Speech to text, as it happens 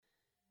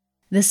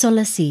The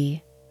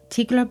Solací,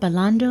 Tigre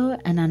Balando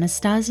and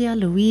Anastasia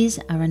Louise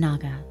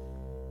Aranaga.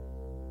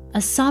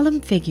 A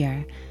solemn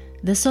figure,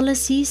 the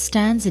Solací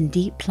stands in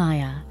deep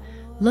playa,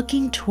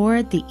 looking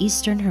toward the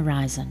eastern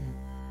horizon.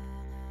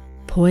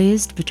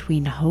 Poised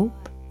between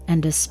hope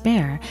and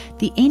despair,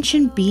 the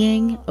ancient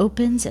being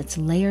opens its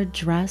layered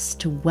dress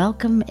to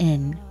welcome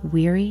in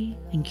weary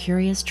and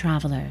curious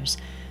travelers,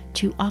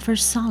 to offer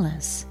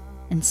solace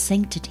and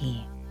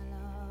sanctity.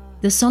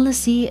 The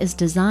Solací is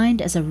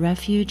designed as a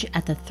refuge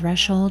at the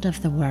threshold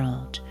of the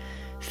world,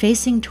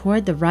 facing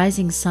toward the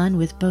rising sun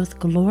with both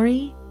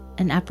glory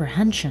and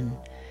apprehension.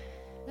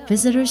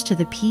 Visitors to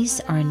the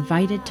piece are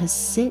invited to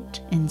sit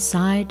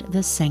inside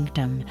the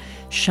sanctum,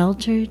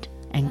 sheltered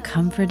and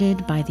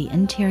comforted by the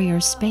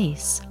interior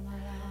space,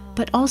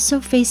 but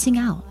also facing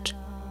out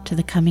to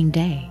the coming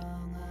day.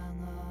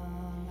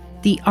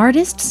 The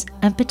artist's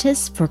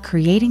impetus for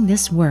creating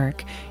this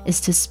work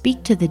is to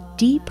speak to the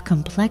deep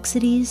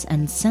complexities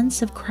and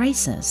sense of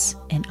crisis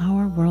in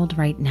our world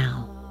right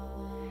now.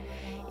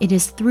 It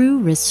is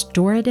through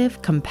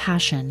restorative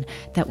compassion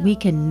that we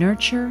can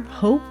nurture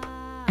hope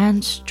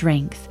and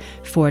strength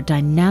for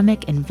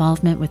dynamic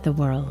involvement with the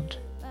world.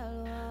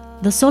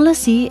 The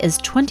Solací is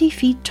 20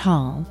 feet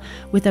tall,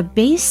 with a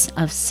base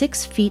of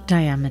 6 feet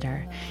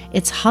diameter.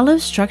 Its hollow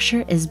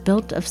structure is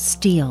built of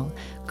steel,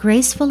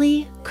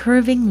 gracefully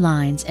curving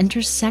lines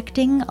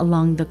intersecting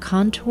along the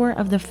contour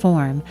of the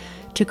form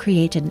to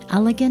create an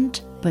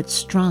elegant but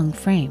strong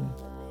frame.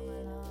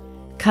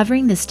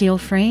 Covering the steel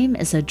frame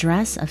is a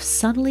dress of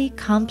subtly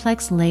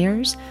complex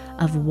layers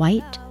of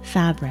white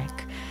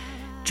fabric,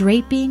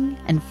 draping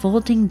and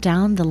folding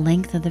down the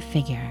length of the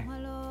figure.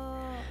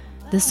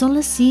 The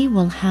Solací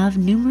will have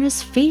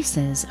numerous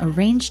faces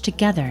arranged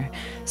together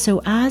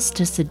so as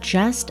to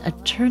suggest a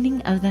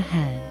turning of the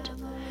head,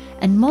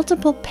 and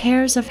multiple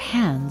pairs of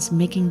hands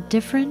making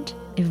different,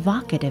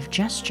 evocative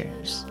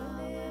gestures.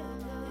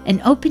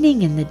 An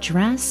opening in the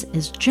dress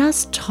is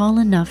just tall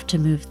enough to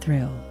move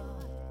through.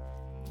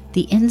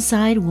 The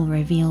inside will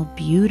reveal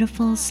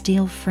beautiful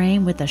steel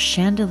frame with a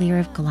chandelier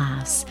of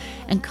glass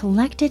and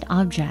collected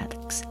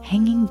objects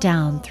hanging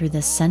down through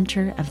the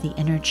center of the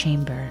inner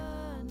chamber.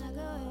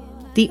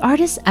 The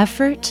artist's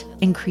effort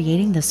in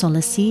creating the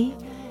Solací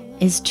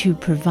is to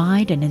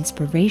provide an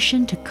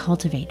inspiration to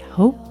cultivate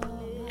hope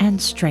and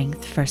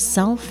strength for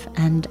self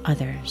and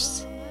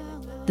others.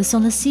 The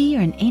Solací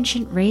are an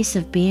ancient race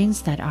of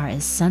beings that are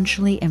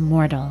essentially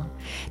immortal.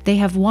 They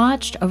have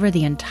watched over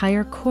the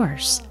entire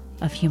course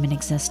of human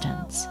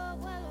existence.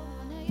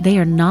 They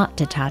are not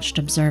detached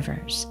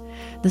observers.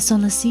 The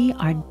Solací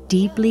are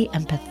deeply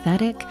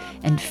empathetic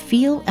and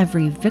feel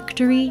every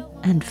victory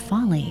and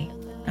folly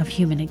of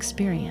human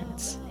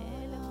experience.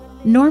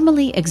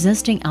 Normally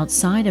existing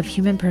outside of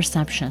human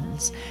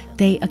perceptions,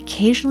 they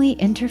occasionally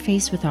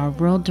interface with our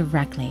world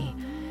directly,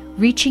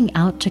 reaching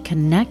out to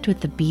connect with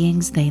the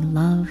beings they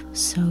love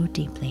so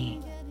deeply.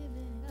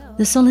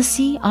 The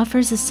Solací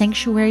offers a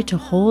sanctuary to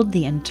hold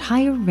the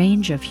entire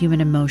range of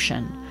human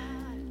emotion,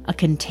 a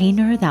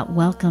container that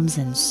welcomes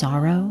in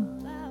sorrow,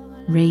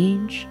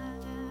 rage,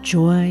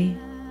 joy,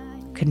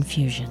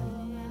 confusion.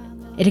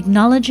 It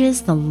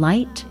acknowledges the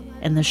light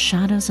and the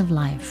shadows of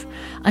life,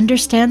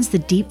 understands the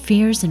deep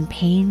fears and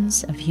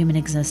pains of human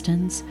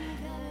existence,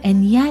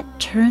 and yet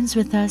turns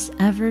with us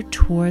ever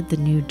toward the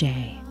new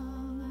day.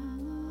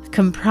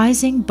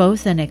 Comprising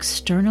both an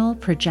external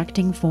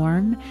projecting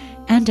form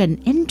and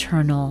an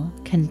internal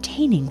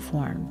containing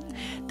form,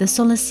 the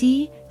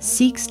Solací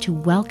seeks to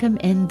welcome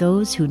in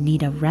those who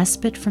need a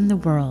respite from the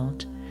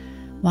world,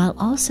 while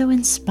also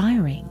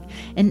inspiring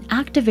and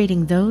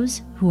activating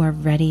those who are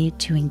ready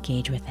to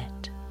engage with it.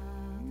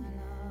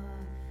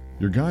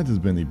 Your guide has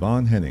been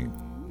Iban Henning,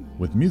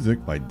 with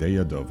music by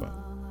Deya Dova.